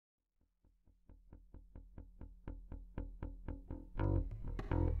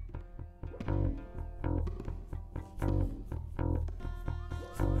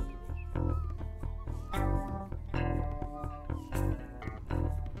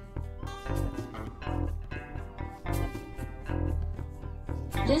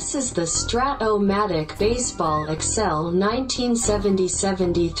This is the Strat-O-Matic Baseball Excel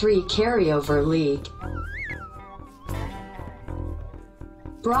 1970-73 Carryover League.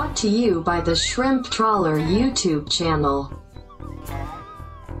 Brought to you by the Shrimp Trawler YouTube channel.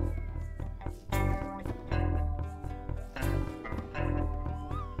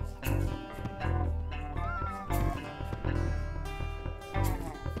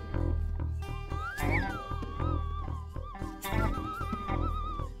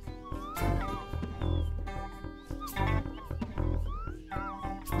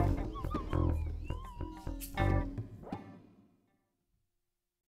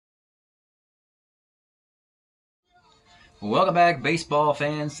 Welcome back, baseball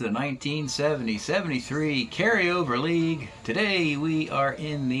fans, to the 1970-73 Carryover League. Today we are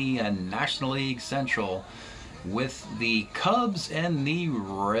in the National League Central with the Cubs and the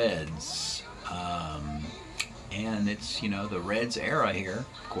Reds. And it's, the Reds era here,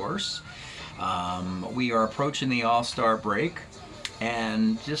 of course. We are approaching the All-Star break,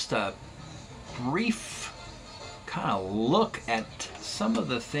 and just a brief kind of look at some of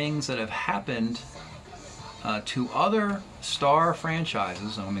the things that have happened to other star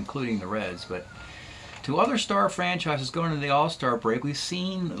franchises. I'm including the Reds, but to other star franchises going into the All-Star break, we've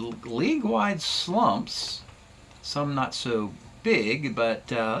seen league-wide slumps, some not so big, but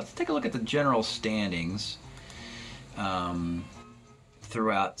let's take a look at the general standings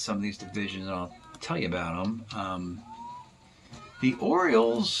throughout some of these divisions, and I'll tell you about them. The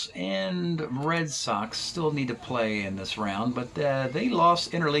Orioles and Red Sox still need to play in this round, but they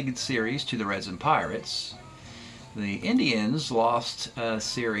lost interleague series to the Reds and Pirates. The Indians lost a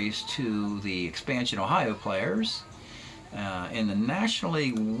series to the expansion Ohio players. In the National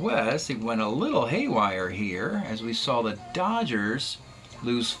League West, it went a little haywire here as we saw the Dodgers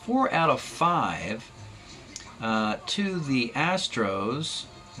lose 4 out of 5 to the Astros,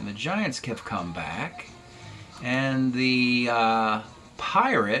 and the Giants have come back. And the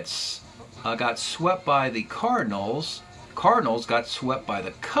Pirates got swept by the Cardinals. Cardinals got swept by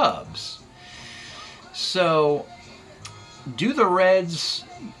the Cubs. So, do the Reds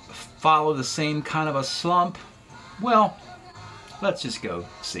follow the same kind of a slump? Well, let's just go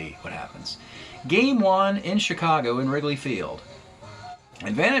see what happens. Game 1 in Chicago in Wrigley Field.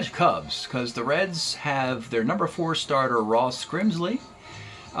 Advantage Cubs, because the Reds have their number 4 starter Ross Grimsley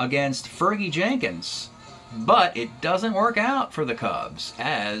against Fergie Jenkins. But it doesn't work out for the Cubs,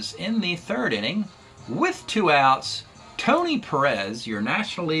 as in the 3rd inning, with 2 outs, Tony Perez, your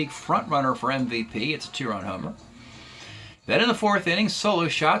National League frontrunner for MVP, it's a 2-run homer. Then in the 4th inning, solo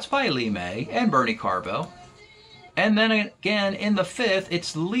shots by Lee May and Bernie Carbo. And then again in the 5th,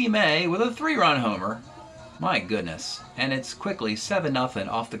 it's Lee May with a 3-run homer. My goodness. And it's quickly 7-0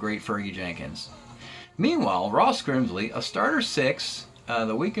 off the great Fergie Jenkins. Meanwhile, Ross Grimsley, a starter 6,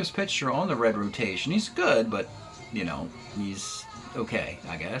 the weakest pitcher on the Red rotation. He's good, but, he's okay,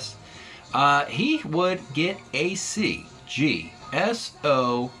 I guess. He would get a C, G, S,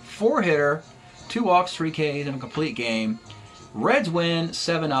 O, 4-hitter, 2 walks, 3 Ks in a complete game. Reds win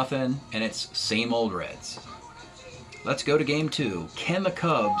 7-0, and it's same old Reds. Let's go to game 2. Can the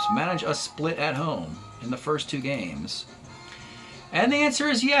Cubs manage a split at home in the first 2 games? And the answer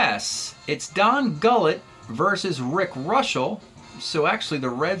is yes. It's Don Gullett versus Rick Russell. So actually the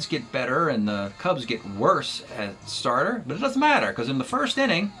Reds get better and the Cubs get worse at starter, but it doesn't matter, because in the 1st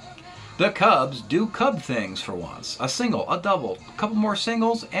inning, the Cubs do Cub things for once. A single, a double, a couple more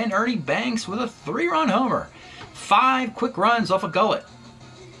singles, and Ernie Banks with a 3-run homer. 5 quick runs off of Gullett.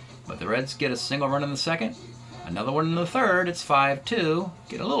 But the Reds get a single run in the 2nd, another one in the 3rd, it's 5-2.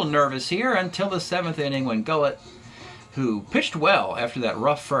 Get a little nervous here until the 7th inning when Gullett, who pitched well after that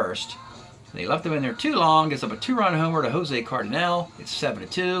rough 1st, they left him in there too long, gets up a 2-run homer to Jose Cardinal. It's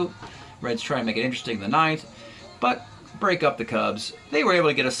 7-2. Reds try and make it interesting in the 9th, but break up the Cubs. They were able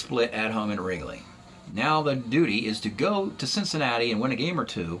to get a split at home in Wrigley. Now the duty is to go to Cincinnati and win a game or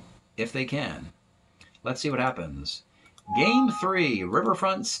 2 if they can. Let's see what happens. Game 3,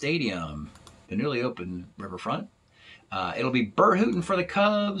 Riverfront Stadium, the newly opened Riverfront. It'll be Bert Hooton for the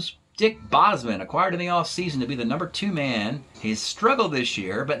Cubs. Dick Bosman, acquired in the offseason to be the number 2 man. He's struggled this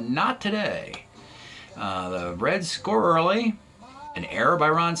year, but not today. The Reds score early. An error by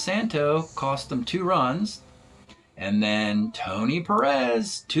Ron Santo cost them 2 runs. And then Tony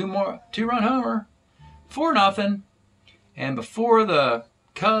Perez, 2-run homer, 4-0. And before the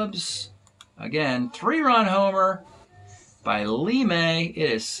Cubs, again, 3-run homer by Lee May.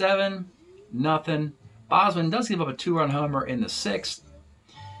 It is 7-0. Bosman does give up a 2-run homer in the 6th.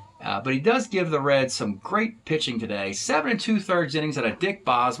 But he does give the Reds some great pitching today. 7 2/3 innings out of Dick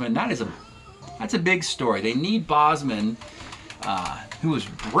Bosman. That's a big story. They need Bosman who was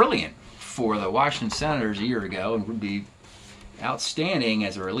brilliant for the Washington Senators a year ago and would be outstanding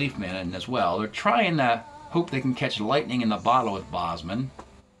as a relief man as well. They're trying to hope they can catch lightning in the bottle with Bosman.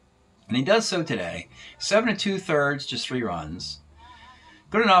 And he does so today. 7 2/3, just 3 runs.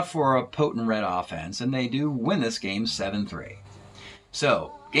 Good enough for a potent Red offense, and they do win this game 7-3.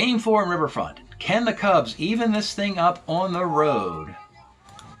 So, Game 4 in Riverfront. Can the Cubs even this thing up on the road?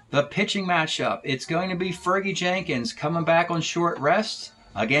 The pitching matchup, it's going to be Fergie Jenkins coming back on short rest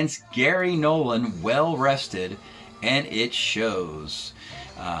against Gary Nolan, well rested, and it shows.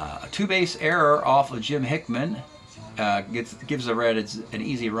 A 2-base error off of Jim Hickman gives the Reds an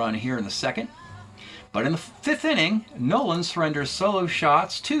easy run here in the second. But in the 5th inning, Nolan surrenders solo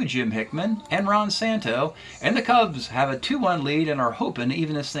shots to Jim Hickman and Ron Santo, and the Cubs have a 2-1 lead and are hoping to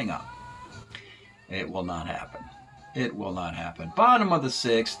even this thing up. It will not happen. It will not happen. Bottom of the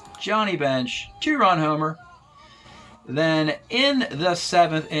 6th, Johnny Bench, 2-run homer. Then in the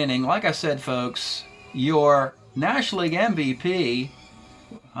 7th inning, like I said, folks, your National League MVP,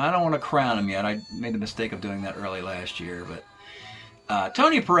 I don't want to crown him yet. I made the mistake of doing that early last year, but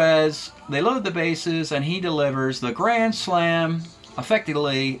Tony Perez, they load the bases, and he delivers the grand slam,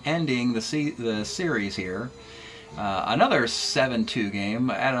 effectively ending the series here. Another 7-2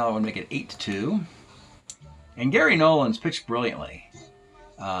 game. I don't know, I would make it 8-2. And Gary Nolan's pitched brilliantly.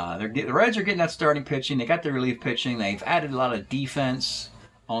 The Reds are getting that starting pitching. They got the relief pitching. They've added a lot of defense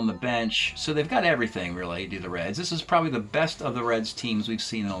on the bench. So they've got everything, really, to the Reds. This is probably the best of the Reds teams we've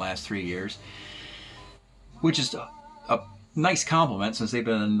seen in the last 3 years, which is a nice compliment since they've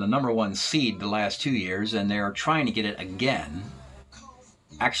been the #1 seed the last 2 years, and they're trying to get it again.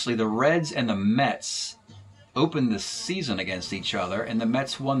 Actually, the Reds and the Mets opened the season against each other, and the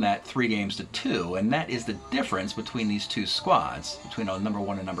Mets won that 3-2, and that is the difference between these two squads, between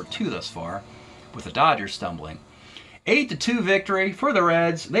 #1 and #2 thus far, with the Dodgers stumbling. 8-2 victory for the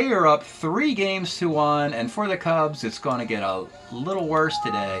Reds. They are up 3-1, and for the Cubs, it's going to get a little worse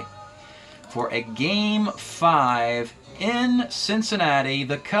today. For a Game 5 in Cincinnati,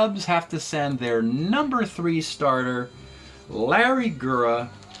 the Cubs have to send their #3 starter, Larry Gura.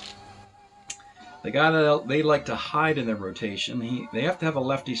 They like to hide in their rotation. They have to have a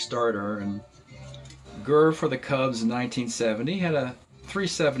lefty starter, and Gura for the Cubs in 1970 had a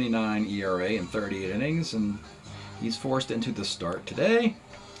 3.79 ERA in 38 innings, and he's forced into the start today.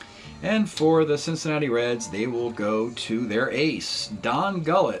 And for the Cincinnati Reds, they will go to their ace, Don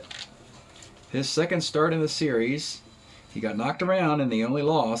Gullett. His second start in the series. He got knocked around in the only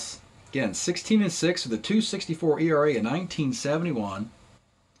loss. Again, 16-6 with a 2.64 ERA in 1971.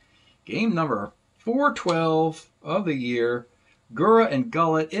 Game number 412 of the year. Gura and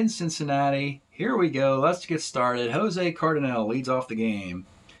Gullett in Cincinnati. Here we go. Let's get started. Jose Cardinal leads off the game.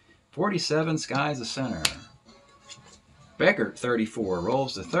 47, skies the center. Beckert, 34,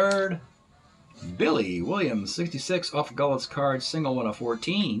 rolls to third. Billy Williams, 66, off Gullett's card, single 1 of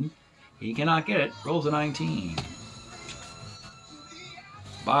 14. He cannot get it, rolls to 19.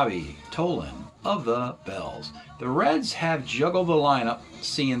 Bobby Tolan of the Bells. The Reds have juggled the lineup,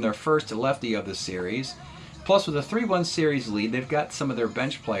 seeing their first lefty of the series. Plus, with a 3-1 series lead, they've got some of their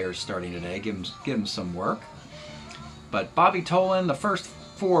bench players starting today. Give them some work. But Bobby Tolan, the first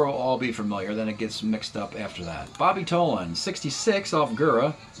 4 will all be familiar, then it gets mixed up after that. Bobby Tolan, 66 off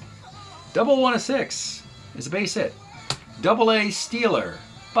Gura. Double 1 of 6 is a base hit. Double-A stealer,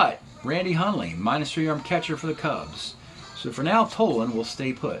 but Randy Hundley, -3 arm catcher for the Cubs. So for now, Tolan will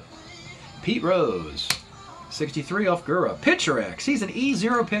stay put. Pete Rose, 63 off Gura. Pitcher X, he's an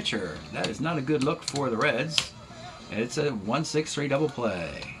E0 pitcher. That is not a good look for the Reds. And it's a 1-6-3 double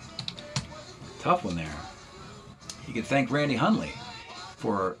play. Tough one there. You can thank Randy Hundley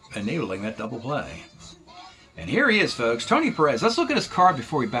for enabling that double play. And here he is, folks, Tony Perez. Let's look at his card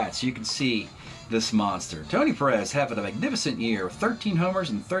before we bat so you can see this monster. Tony Perez having a magnificent year, 13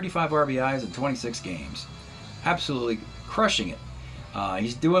 homers and 35 RBIs in 26 games. Absolutely crushing it.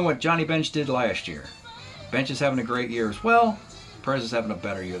 He's doing what Johnny Bench did last year. Bench is having a great year as well. Perez is having a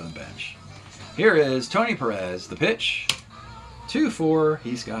better year than Bench. Here is Tony Perez, the pitch. 2-4,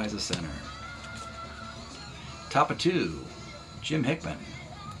 he skies the center. Top of 2, Jim Hickman.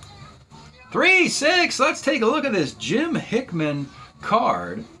 3-6, let's take a look at this Jim Hickman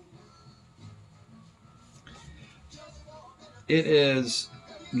card. It is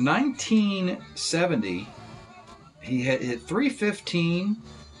 1970. He had hit .315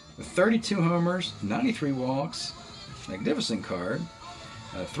 with 32 homers, 93 walks. Magnificent card.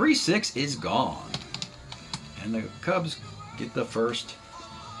 3-6 is gone. And the Cubs get the first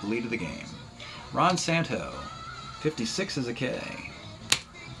lead of the game. Ron Santo, 56 is a K.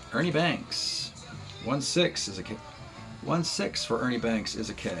 Ernie Banks, 1-6 is a K. 1-6 for Ernie Banks is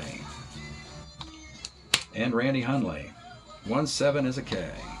a K. And Randy Hundley. 1-7 is a K.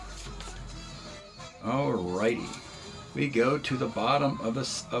 Alrighty. We go to the bottom of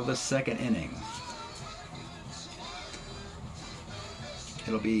the second inning.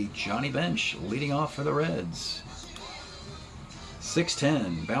 It'll be Johnny Bench leading off for the Reds.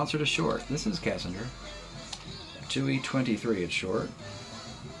 6-10, bouncer to short. This is Kessinger. 2E23 at short.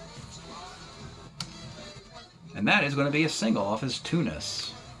 And that is going to be a single off his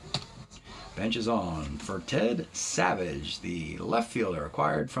Tunis. Bench is on for Ted Savage, the left fielder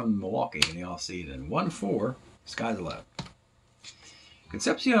acquired from Milwaukee in the offseason. 1-4, sky's the left.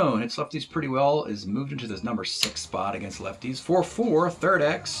 Concepcion hits lefties pretty well, is moved into this number 6 spot against lefties. 4-4, third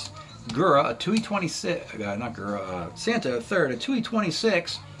X. Gura, a 2E26, not Gura, Santa, a third, a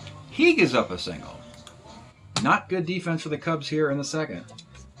 2E26. He gives up a single. Not good defense for the Cubs here in the second.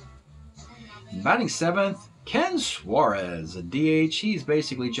 Batting 7th, Ken Suarez, a DH. He's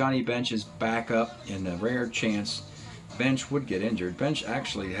basically Johnny Bench's backup in the rare chance Bench would get injured. Bench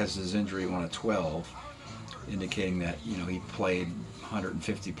actually has his injury on a 12, indicating that, you know, he played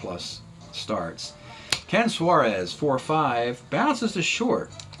 150 plus starts. Ken Suarez, 4-5, bounces to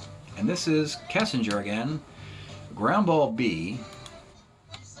short. And this is Kessinger again. Ground ball B.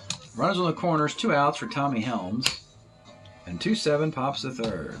 Runners on the corners, 2 outs for Tommy Helms. And 2-7 pops to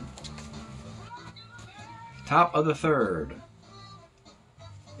third. Top of the third.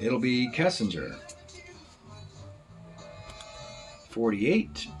 It'll be Kessinger.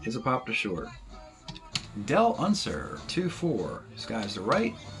 48 is a pop to short. Del Unser, 2-4. Skies to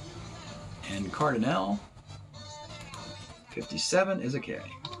right. And Cardinal, 57 is a K.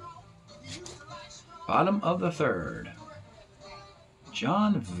 Bottom of the third.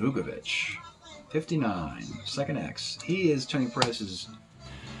 John Vukovic, 59, second X. He is Tony Perez's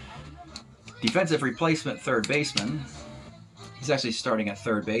defensive replacement third baseman. He's actually starting at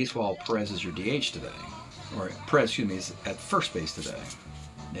third base while Perez is your DH today. Or Perez, excuse me, is at first base today.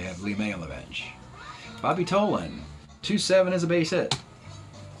 They have Lee May on the bench. Bobby Tolan, 2-7 is a base hit.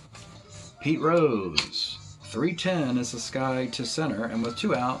 Pete Rose, 3-10 is the sky to center, and with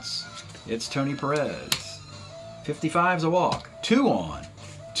 2 outs, it's Tony Perez. 55 is a walk. 2 on,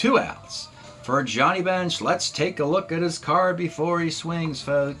 2 outs. For Johnny Bench, let's take a look at his card before he swings,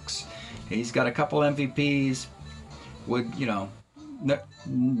 folks. He's got a couple MVPs. Would, you know,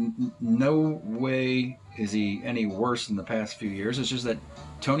 no way is he any worse than the past few years. It's just that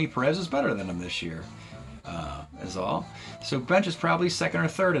Tony Perez is better than him this year, is all. So Bench is probably second or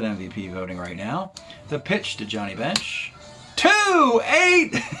third in MVP voting right now. The pitch to Johnny Bench.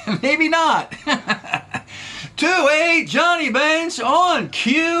 2-8, maybe not. 2-8, Johnny Bench on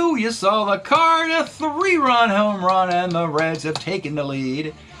cue. You saw the card, a 3-run home run, and the Reds have taken the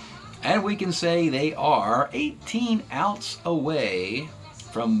lead. And we can say they are 18 outs away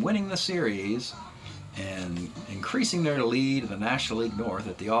from winning the series and increasing their lead in the National League North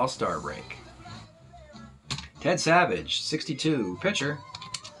at the All-Star break. Ted Savage, 62, pitcher.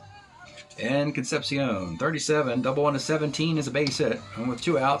 And Concepcion, 37, double on to 17 is a base hit. And with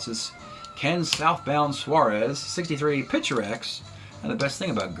 2 outs is Ken Southbound Suarez, 63, pitcher X. And the best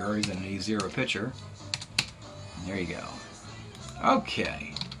thing about Gurr is an E0 pitcher. And there you go.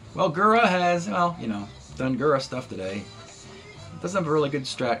 Okay. Well, Gurra has, well, you know, done Gurra stuff today. Doesn't have a really good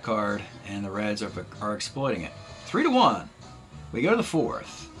strat card, and the Reds are exploiting it. 3-1. We go to the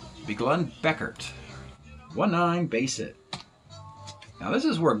 4th. Be Glenn Beckert. 1-9 base hit. Now this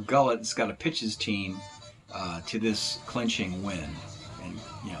is where Gullett's got to pitch his team to this clinching win, and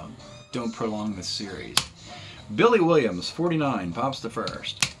you know, don't prolong the series. Billy Williams, 49, pops to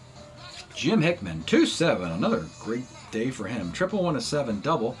first. Jim Hickman, 2-7, another great day for him. Triple 1-7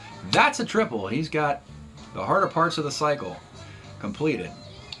 double. That's a triple. He's got the harder parts of the cycle completed.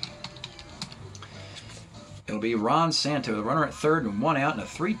 It'll be Ron Santo, the runner at third and 1 out in a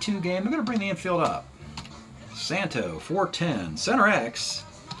 3-2 game. They're going to bring the infield up. Santo, 4-10, center X.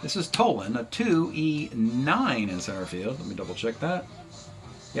 This is Tolan, a 2E9 in center field. Let me double check that.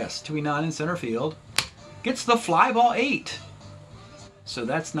 Yes, 2E9 in center field. Gets the fly ball 8. So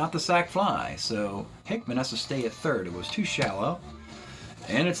that's not the sac fly. So Hickman has to stay at third. It was too shallow.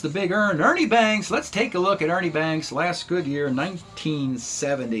 And it's the big earn, Ernie Banks. Let's take a look at Ernie Banks' last good year,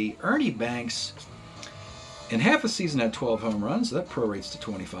 1970. Ernie Banks, in half a season, had 12 home runs. So that prorates to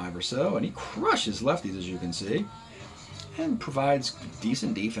 25 or so. And he crushes lefties, as you can see. And provides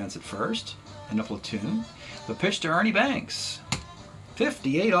decent defense at first in a platoon. The pitch to Ernie Banks.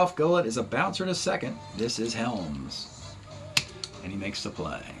 58 off Gullett is a bouncer to second. This is Helms. And he makes the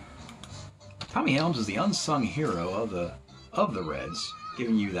play. Tommy Helms is the unsung hero of the Reds.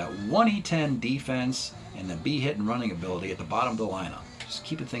 giving you that 1E10 defense and the B hit and running ability at the bottom of the lineup. Just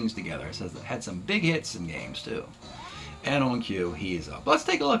keeping things together. It says it had some big hits in games too. And on cue, he is up. Let's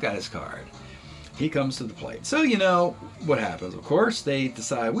take a look at his card. He comes to the plate. So you know what happens. Of course, they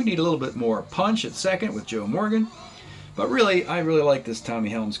decide we need a little bit more punch at second with Joe Morgan. But really, I really like this Tommy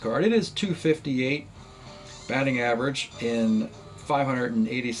Helms card. It is 258 batting average in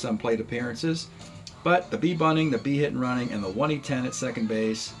 580 some plate appearances. But the B bunting, the B hit and running, and the 1E10 at second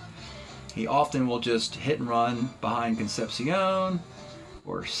base. He often will just hit and run behind Concepcion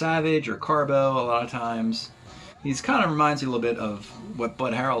or Savage or Carbo a lot of times. He's kind of reminds me a little bit of what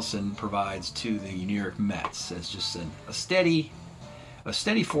Bud Harrelson provides to the New York Mets as just a steady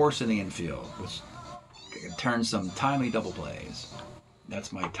force in the infield, which turns some timely double plays.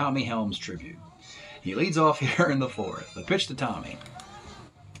 That's my Tommy Helms tribute. He leads off here in the fourth. The pitch to Tommy.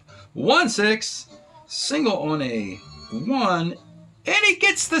 1-6, single on a 1, and he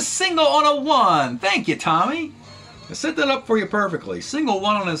gets the single on a 1. Thank you, Tommy. I set that up for you perfectly. Single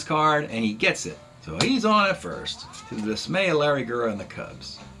 1 on his card, and he gets it. So he's on at first, to the dismay of Larry Gura and the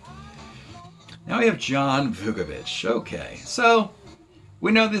Cubs. Now we have John Vukovich. Okay, so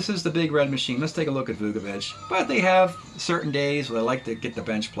we know this is the big red machine. Let's take a look at Vukovich. But they have certain days where they like to get the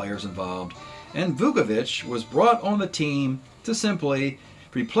bench players involved. And Vukovich was brought on the team to simply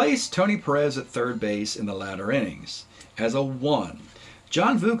replace Tony Perez at third base in the latter innings as a 1.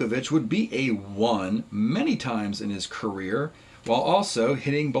 John Vukovich would be a 1 many times in his career, while also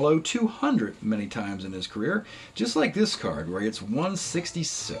hitting below 200 many times in his career, just like this card where it's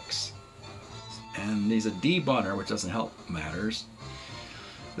 166. And he's a D bunter, which doesn't help matters.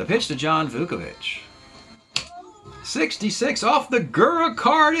 The pitch to John Vukovich. 66 off the Gura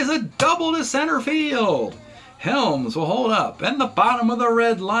card is a double to center field. Helms will hold up, and the bottom of the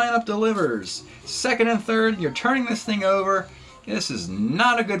red lineup delivers. Second and third, you're turning this thing over. This is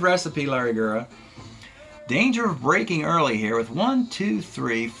not a good recipe, Larry Gura. Danger of breaking early here with 1, 2,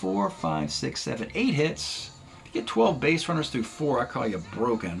 3, 4, 5, 6, 7, 8 hits. If you get 12 base runners through 4, I call you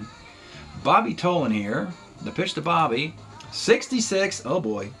broken. Bobby Tolan here. The pitch to Bobby. 66. Oh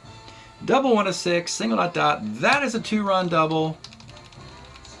boy. Double 1 to 6. Single dot dot. That is a 2-run double.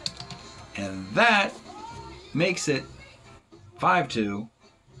 And that makes it 5-2.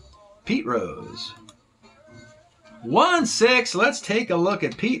 Pete Rose. 1-6. Let's take a look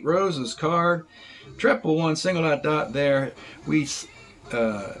at Pete Rose's card. Triple 1, single dot dot there. We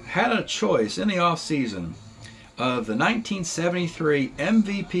had a choice in the offseason of the 1973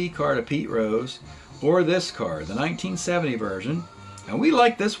 MVP card of Pete Rose or this card, the 1970 version. And we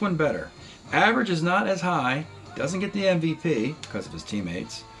like this one better. Average is not as high. Doesn't get the MVP because of his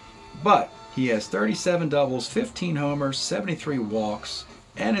teammates. But he has 37 doubles, 15 homers, 73 walks,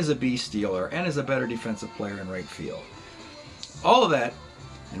 and is a B stealer, and is a better defensive player in right field. All of that,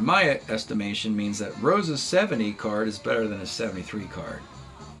 in my estimation, means that Rose's 70 card is better than his 73 card,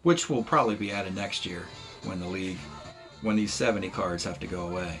 which will probably be added next year when these 70 cards have to go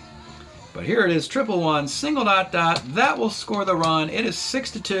away. But here it is, triple 1, single dot dot. That will score the run. It is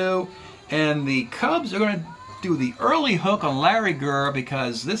 6-2, and the Cubs are going to do the early hook on Larry Gura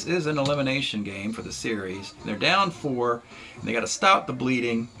because this is an elimination game for the series. They're down 4, and they got to stop the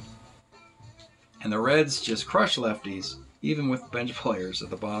bleeding. And the Reds just crush lefties, even with bench players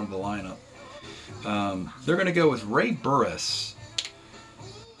at the bottom of the lineup. They're going to go with Ray Burris.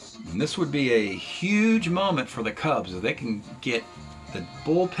 And this would be a huge moment for the Cubs if they can get the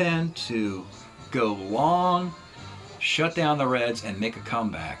bullpen to go long, shut down the Reds, and make a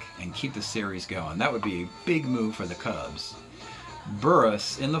comeback and keep the series going. That would be a big move for the Cubs.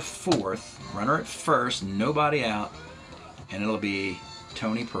 Burris in the 4th, runner at first, nobody out, and it'll be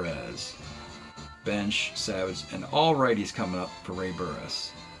Tony Perez. Bench, Savage, and all righties coming up for Ray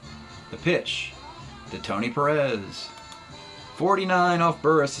Burris. The pitch to Tony Perez. 49 off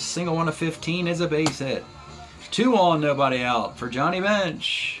Burris, a single 1 to 15 is a base hit. 2 on, nobody out for Johnny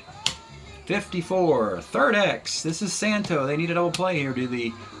Bench. 54, third X. This is Santo. They need a double play here, do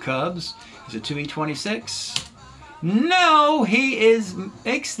the Cubs. Is it 2E26? No, he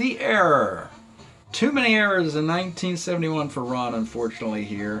makes the error. Too many errors in 1971 for Ron, unfortunately,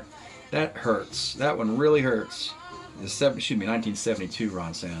 here. That hurts. That one really hurts. 1972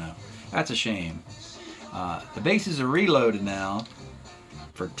 Ron Santo. That's a shame. The bases are reloaded now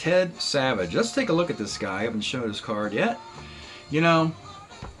for Ted Savage. Let's take a look at this guy. I haven't showed his card yet. You know,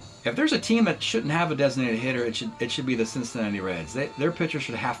 if there's a team that shouldn't have a designated hitter, it should be the Cincinnati Reds. Their pitcher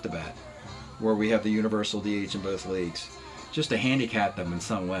should have to bat, where we have the universal DH in both leagues, just to handicap them in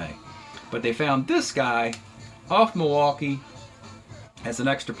some way. But they found this guy off Milwaukee as an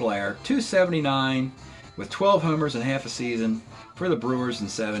extra player. 279, with 12 homers in half a season for the Brewers in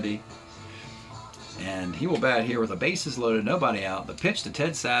 '70. And he will bat here with the bases loaded, nobody out. The pitch to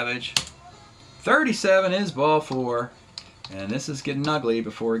Ted Savage. 37 is ball 4. And this is getting ugly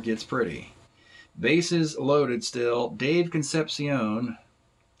before it gets pretty. Bases loaded still. Dave Concepcion.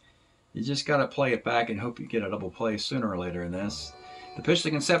 You just got to play it back and hope you get a double play sooner or later in this. The pitch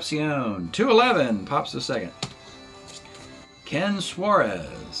to Concepcion. 2-11. Pops to second. Ken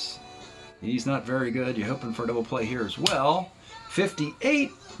Suarez. He's not very good. You're hoping for a double play here as well.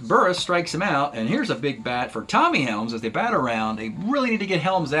 58. Burris strikes him out. And here's a big bat for Tommy Helms as they bat around. They really need to get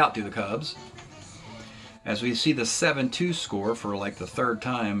Helms out to the Cubs. As we see the 7-2 score for like the third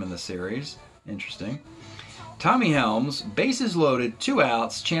time in the series. Interesting. Tommy Helms, bases loaded, 2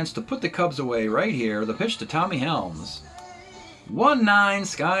 outs, chance to put the Cubs away right here. The pitch to Tommy Helms. 1-9,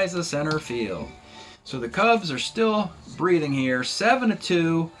 skies the center field. So the Cubs are still breathing here.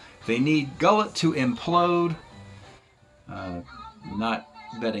 7-2. They need Gullett to implode. Not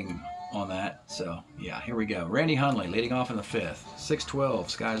betting on that. So, yeah, here we go. Randy Hundley leading off in the 5th. 6-12,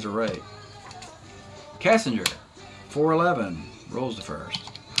 skies are right. Kessinger, 4-11, rolls to first.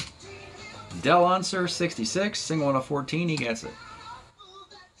 Del Unser, 66, single on a 14, he gets it.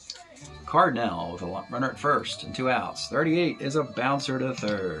 Cardinal with a runner at first and 2 outs. 38 is a bouncer to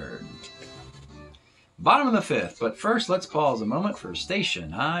third. Bottom of the 5th, but first let's pause a moment for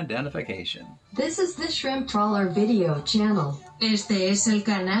station identification. This is the Shrimp Trawler video channel. Este es el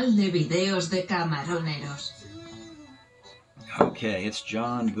canal de videos de camaroneros. Okay, it's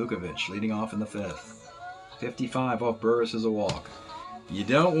John Vukovic leading off in the 5th. 55 off Burris is a walk. You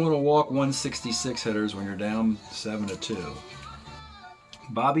don't want to walk 166 hitters when you're down 7-2.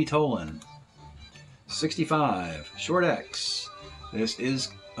 Bobby Tolan, 65, short X. This is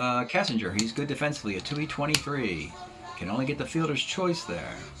Kessinger. He's good defensively, a 2E23. Can only get the fielder's choice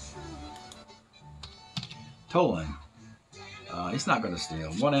there. Tolan, he's not going to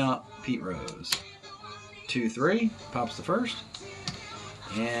steal. 1 out, Pete Rose. 2-3, pops the first.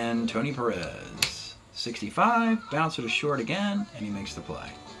 And Tony Perez, 65, bouncer to short again, and he makes the play.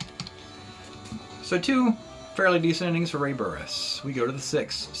 So 2 fairly decent innings for Ray Burris. We go to the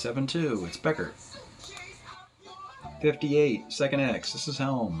 6th, 7-2. It's Beckert. 58, second X. This is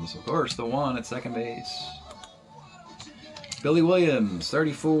Helms. Of course, the 1 at second base. Billy Williams,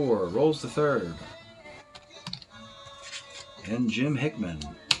 34, rolls to third. And Jim Hickman,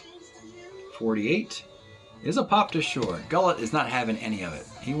 48, is a pop to short. Gullett is not having any of it.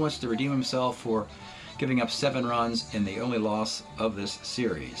 He wants to redeem himself for giving up 7 runs in the only loss of this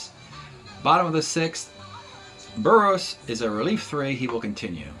series. Bottom of the 6th, Burroughs is a relief 3. He will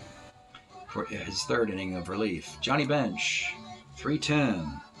continue for his 3rd inning of relief. Johnny Bench,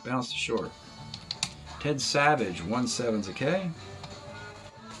 3-10, bounce to short. Ted Savage, 1-7's a K.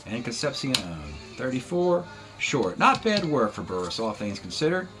 And Concepcion, 34, short. Not bad work for Burroughs, all things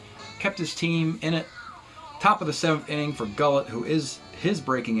considered. Kept his team in it. Top of the 7th inning for Gullett, who is his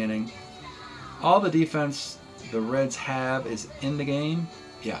breaking inning. All the defense the Reds have is in the game.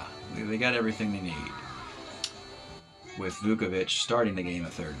 Yeah, they got everything they need, with Vukovic starting the game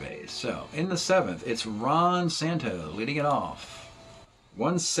at third base. So, in the 7th, it's Ron Santo leading it off.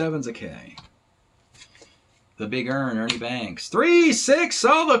 1-7's a K. The Big Earn, Ernie Banks. 3-6,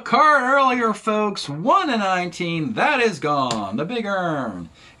 saw the card earlier, folks. 1-19, that is gone. The Big Earn.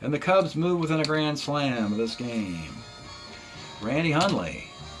 And the Cubs move within a grand slam of this game. Randy Hundley,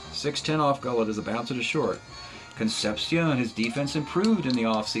 6-10 off Gullett as a bouncer to short. Concepcion, his defense improved in the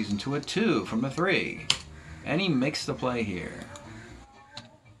offseason to a 2 from a 3. And he makes the play here.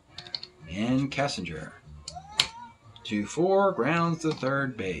 And Kessinger, 2-4, grounds to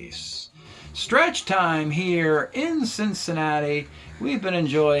third base. Stretch time here in Cincinnati. We've been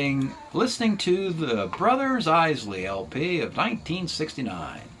enjoying listening to the Brothers Isley LP of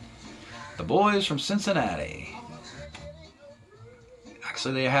 1969. The boys from Cincinnati.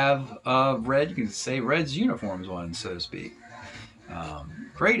 Actually, they have red, you can say Reds uniforms on, so to speak.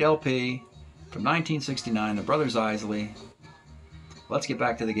 Great LP from 1969, the Brothers Isley. Let's get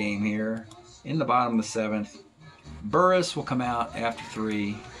back to the game here. In the bottom of the 7th, Burris will come out after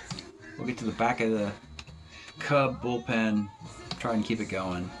 3. We'll get to the back of the Cub bullpen, try and keep it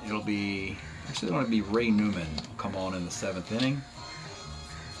going. It'll be, actually it want to be Ray Newman will come on in the 7th inning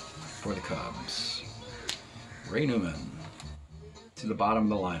for the Cubs. Ray Newman to the bottom of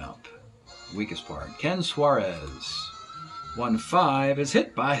the lineup, weakest part. Ken Suarez, 1-5, is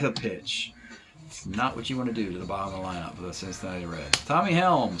hit by the pitch. It's not what you want to do to the bottom of the lineup for the Cincinnati Reds. Tommy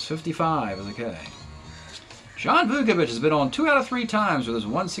Helms, 55, is a K. John Vukovic has been on 2 out of 3 times with his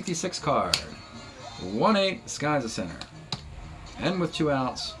 166 card. 1-8, skies the center. And with 2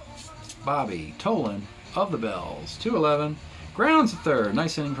 outs, Bobby Tolan of the Bells. 2-11. Grounds to third.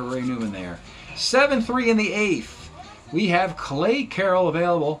 Nice inning for Ray Newman there. 7-3 in the eighth. We have Clay Carroll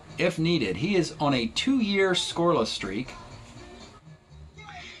available if needed. He is on a 2-year scoreless streak,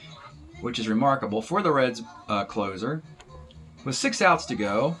 which is remarkable for the Reds closer. With 6 outs to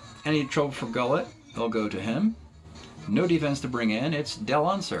go, any trouble for Gullett, they'll go to him. No defense to bring in. It's Del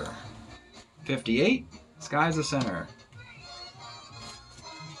Unser. 58. Sky's the center.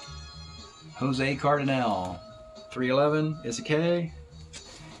 Jose Cardinal. 3-11 is a K.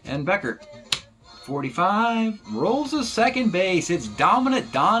 And Beckert. 45. Rolls to second base. It's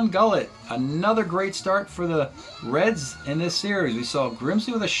dominant Don Gullett. Another great start for the Reds in this series. We saw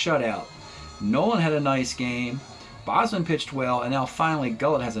Grimsley with a shutout. Nolan had a nice game. Bosman pitched well, and now finally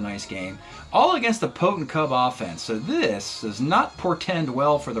Gullett has a nice game. All against the potent Cub offense. So this does not portend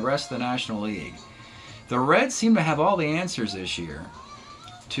well for the rest of the National League. The Reds seem to have all the answers this year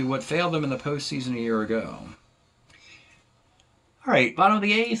to what failed them in the postseason a year ago. All right, bottom of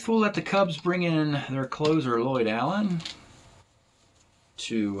the eighth, we'll let the Cubs bring in their closer, Lloyd Allen,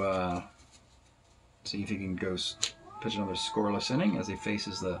 to see if he can go pitch another scoreless inning as he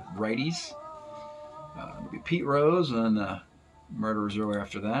faces the righties. It'll be Pete Rose, and then the Murderers row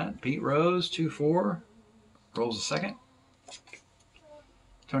after that. Pete Rose, 2-4, rolls a second.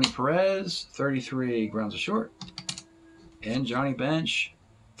 Tony Perez, 33, grounds a short. And Johnny Bench,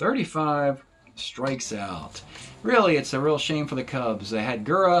 35, strikes out. Really, it's a real shame for the Cubs. They had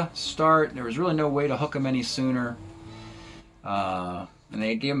Gura start. There was really no way to hook him any sooner. And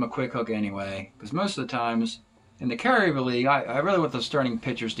they gave him a quick hook anyway. Because most of the times, in the carryover league, I really want the starting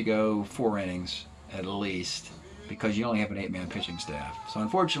pitchers to go 4 innings at least. Because you only have an 8-man pitching staff. So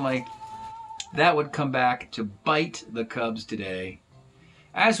unfortunately, that would come back to bite the Cubs today.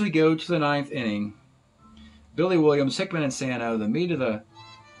 As we go to the 9th inning, Billy Williams, Hickman, and Sano, the meat of the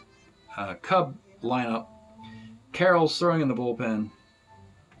Cub lineup. Carroll's throwing in the bullpen,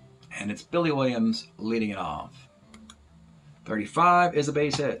 and it's Billy Williams leading it off. 35 is a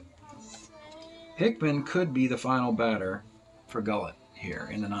base hit. Hickman could be the final batter for Gullett here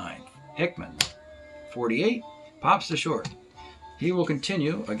in the 9th. Hickman, 48, pops to short. He will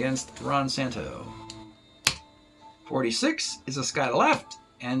continue against Ron Santo. 46 is a sky to left,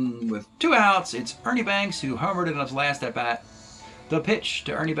 and with 2 outs, it's Ernie Banks who homered in his last at-bat. The pitch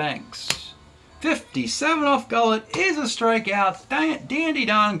to Ernie Banks. 57 off Gullett is a strikeout. Dandy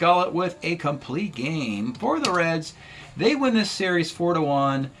Don Gullett with a complete game for the Reds. They win this series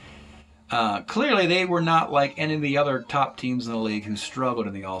 4-1. Clearly, they were not like any of the other top teams in the league who struggled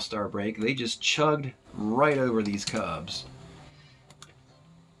in the All-Star break. They just chugged right over these Cubs.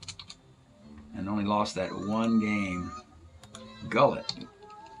 And only lost that 1 game. Gullett.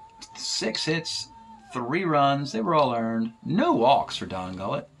 6 hits, 3 runs. They were all earned. No walks for Don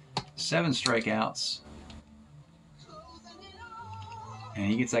Gullett. 7 strikeouts. And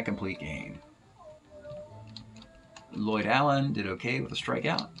he gets that complete game. Lloyd Allen did okay with a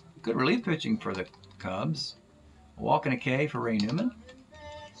strikeout. Good relief pitching for the Cubs. A walk and a K for Ray Newman.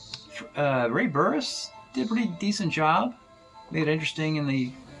 Ray Burris did a pretty decent job. Made it interesting in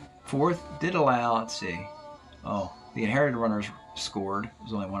the 4th. Did allow, let's see. Oh, the inherited runners scored. It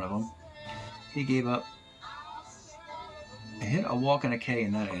was only one of them. He gave up a hit, a walk, and a K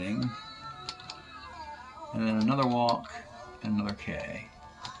in that inning. And then another walk and another K.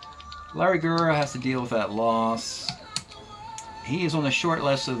 Larry Gura has to deal with that loss. He is on the short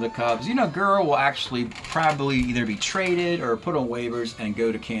list of the Cubs. You know, Gura will actually probably either be traded or put on waivers and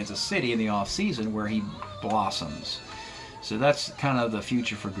go to Kansas City in the offseason where he blossoms. So that's kind of the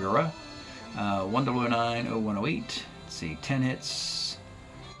future for Gura. 109, 0108. Let's see, 10 hits.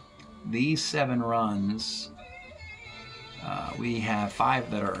 These 7 runs. We have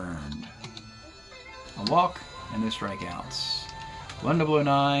 5 that are earned. A walk and no strikeouts.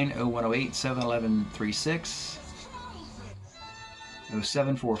 109, 0108, 711, 36.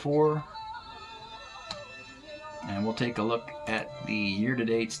 0744. And we'll take a look at the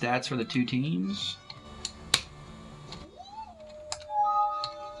year-to-date stats for the 2 teams.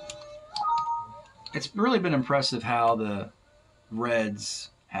 It's really been impressive how the Reds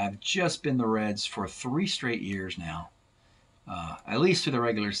have just been the Reds for 3 straight years now. At least through the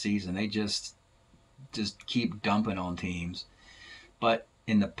regular season. They just keep dumping on teams. But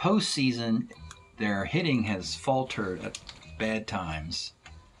in the postseason, their hitting has faltered at bad times.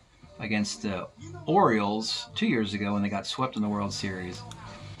 Against the Orioles 2 years ago when they got swept in the World Series.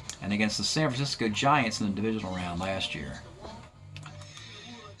 And against the San Francisco Giants in the divisional round last year.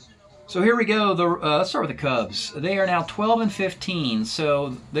 So here we go. Let's start with the Cubs. They are now 12-15.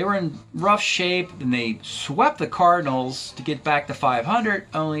 So they were in rough shape, and they swept the Cardinals to get back to 500,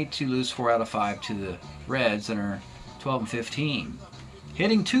 only to lose 4 out of 5 to the Reds, and are 12-15.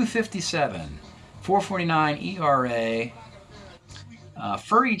 Hitting .257, 4.49 ERA.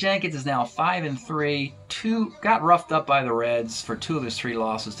 Fergie Jenkins is now 5-3. Got roughed up by the Reds for 2 of his 3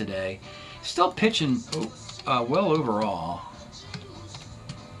 losses today. Still pitching well overall.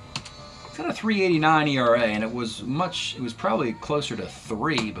 He's got a 3.89 ERA, and it was probably closer to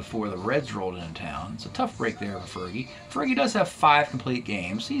 3 before the Reds rolled into town. It's a tough break there for Fergie. Fergie does have 5 complete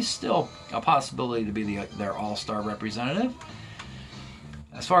games. He's still a possibility to be their all-star representative.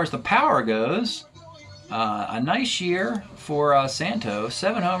 As far as the power goes, a nice year for Santo.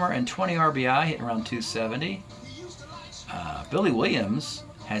 7 homer and 20 RBI, hitting around 270. Billy Williams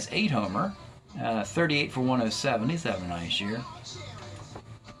has 8 homer, 38 for 107. He's having a nice year.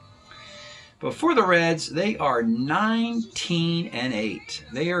 But for the Reds, they are 19-8.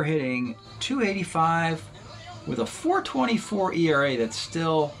 They are hitting .285 with a 4.24 ERA. That's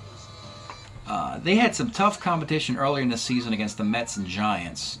still. They had some tough competition earlier in the season against the Mets and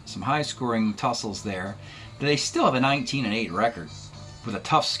Giants. Some high-scoring tussles there. But they still have a 19-8 record with a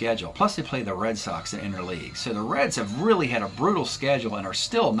tough schedule. Plus, they play the Red Sox in interleague. So the Reds have really had a brutal schedule and are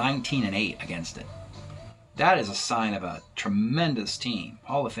still 19-8 against it. That is a sign of a tremendous team,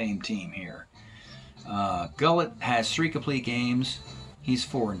 Hall of Fame team here. Gullett has 3 complete games. He's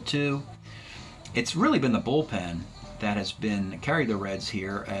 4-2. It's really been the bullpen that has carried the Reds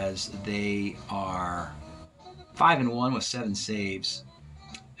here, as they are 5-1 with 7 saves.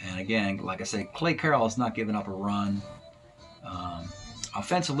 And again, like I said, Clay Carroll has not given up a run.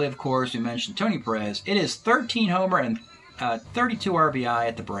 Offensive live course, we mentioned Tony Perez. It is 13 homer and 32 RBI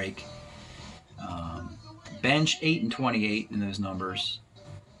at the break. Bench 8-28 in those numbers.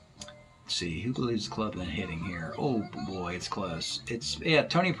 Let's see, who leads the club in hitting here? Oh boy, it's close.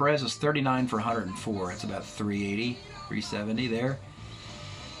 Tony Perez is 39 for 104. It's about 380, 370 there.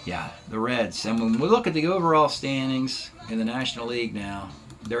 Yeah, the Reds. And when we look at the overall standings in the National League now,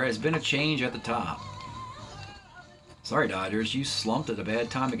 there has been a change at the top. Sorry, Dodgers, you slumped at a bad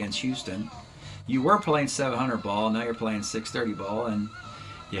time against Houston. You were playing 700 ball, now you're playing 630 ball, and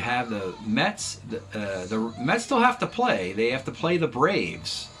you have the Mets. The Mets still have to play. They have to play the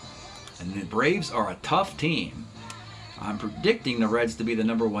Braves. And the Braves are a tough team. I'm predicting the Reds to be the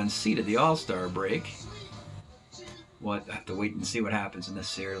 #1 seed at the All-Star break. We'll have to wait and see what happens in this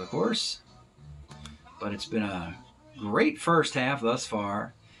series, of course. But it's been a great first half thus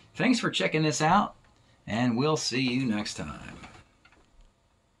far. Thanks for checking this out, and we'll see you next time.